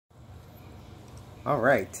All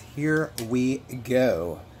right, here we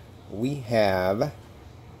go. We have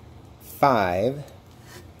 5,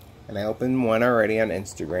 and I opened one already on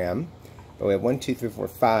Instagram, but we have 1, 2, 3, 4,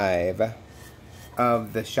 5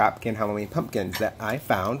 of the Shopkins Halloween pumpkins that I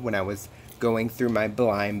found when I was going through my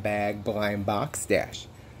blind bag, blind box stash.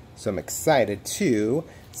 So I'm excited to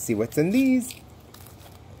see what's in these.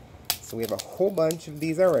 So we have a whole bunch of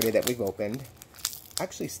these already that we've opened.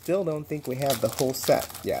 Actually, still don't think we have the whole set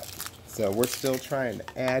yet. So we're still trying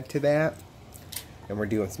to add to that. And we're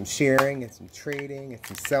doing some sharing and some trading and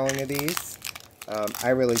some selling of these. I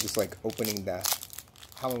really just like opening the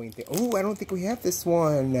Halloween thing. Oh, I don't think we have this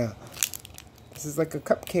one. This is like a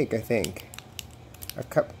cupcake, I think. A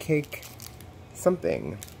cupcake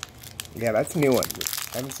something. Yeah, that's a new one.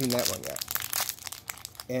 I haven't seen that one yet.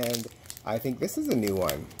 And I think this is a new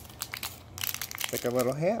one. It's like a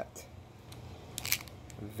little hat.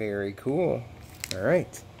 Very cool. All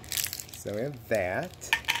right. So we have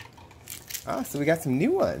that. Ah, so we got some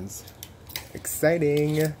new ones.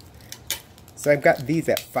 Exciting. So I've got these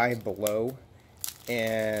at Five Below.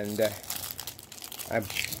 And I've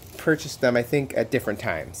purchased them, I think, at different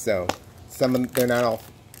times. So some of them, they're not all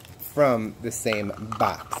from the same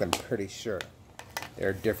box, I'm pretty sure.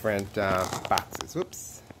 They're different boxes.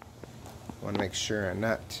 Whoops. I want to make sure I'm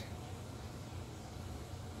not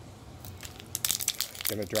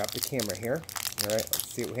gonna drop the camera here. Alright,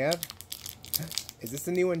 let's see what we have. Is this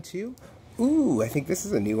a new one too? Ooh, I think this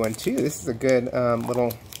is a new one too. This is a good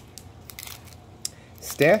little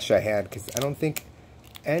stash I had, because I don't think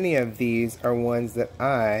any of these are ones that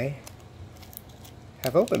I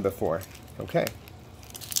have opened before. Okay.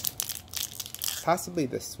 Possibly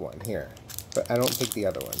this one here, but I don't think the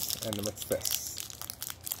other ones. And then what's this?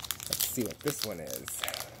 Let's see what this one is.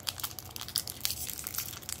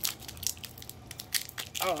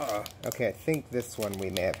 Oh, okay, I think this one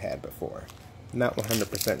we may have had before. Not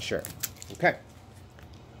 100% sure. Okay.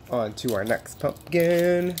 On to our next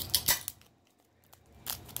pumpkin.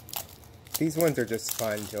 These ones are just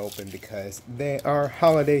fun to open because they are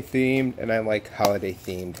holiday themed, and I like holiday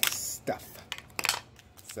themed stuff.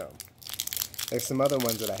 So, there's some other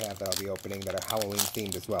ones that I have that I'll be opening that are Halloween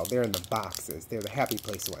themed as well. They're in the boxes. They're the Happy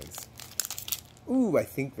Place ones. Ooh, I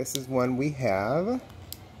think this is one we have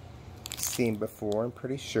seen before, I'm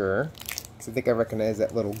pretty sure. Because I think I recognize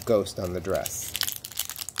that little ghost on the dress.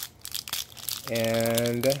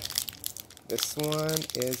 And this one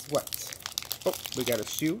is what? Oh, we got a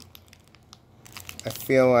shoe. I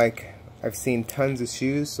feel like I've seen tons of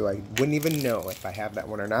shoes, so I wouldn't even know if I have that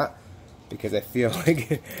one or not. Because I feel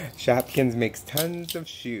like Shopkins makes tons of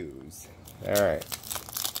shoes. Alright.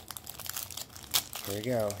 Here we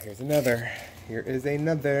go. Here's another. Here is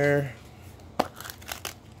another.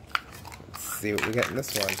 Let's see what we got in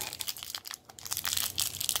this one.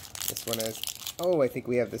 This one is... Oh, I think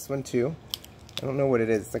we have this one too. I don't know what it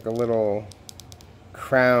is. It's like a little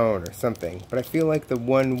crown or something. But I feel like the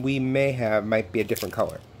one we may have might be a different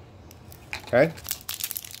color. Okay?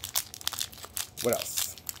 What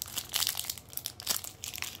else?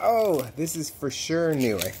 Oh, this is for sure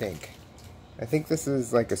new, I think. I think this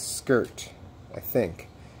is like a skirt. I think.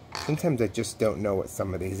 Sometimes I just don't know what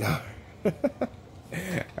some of these are.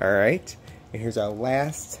 Alright. And here's our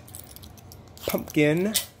last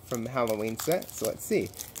pumpkin from the Halloween set. So let's see.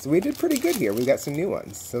 So we did pretty good here. We got some new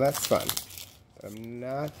ones. So that's fun. I'm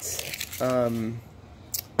not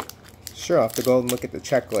sure. I'll have to go and look at the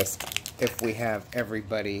checklist if we have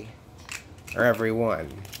everybody or everyone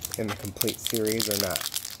in the complete series or not.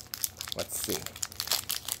 Let's see.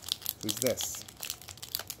 Who's this?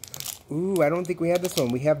 Ooh, I don't think we have this one.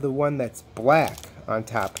 We have the one that's black on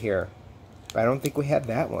top here. But I don't think we have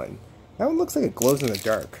that one. That one looks like it glows in the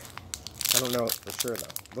dark. I don't know for sure though.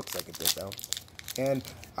 Looks like it did though. And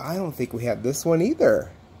I don't think we have this one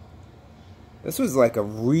either. This was like a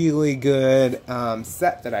really good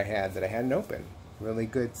set that I hadn't opened. Really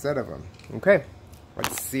good set of them. Okay,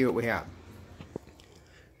 let's see what we have.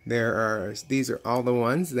 These are all the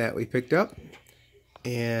ones that we picked up.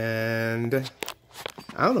 And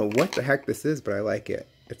I don't know what the heck this is, but I like it.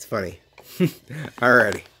 It's funny.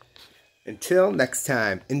 Alrighty. Until next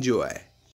time, enjoy.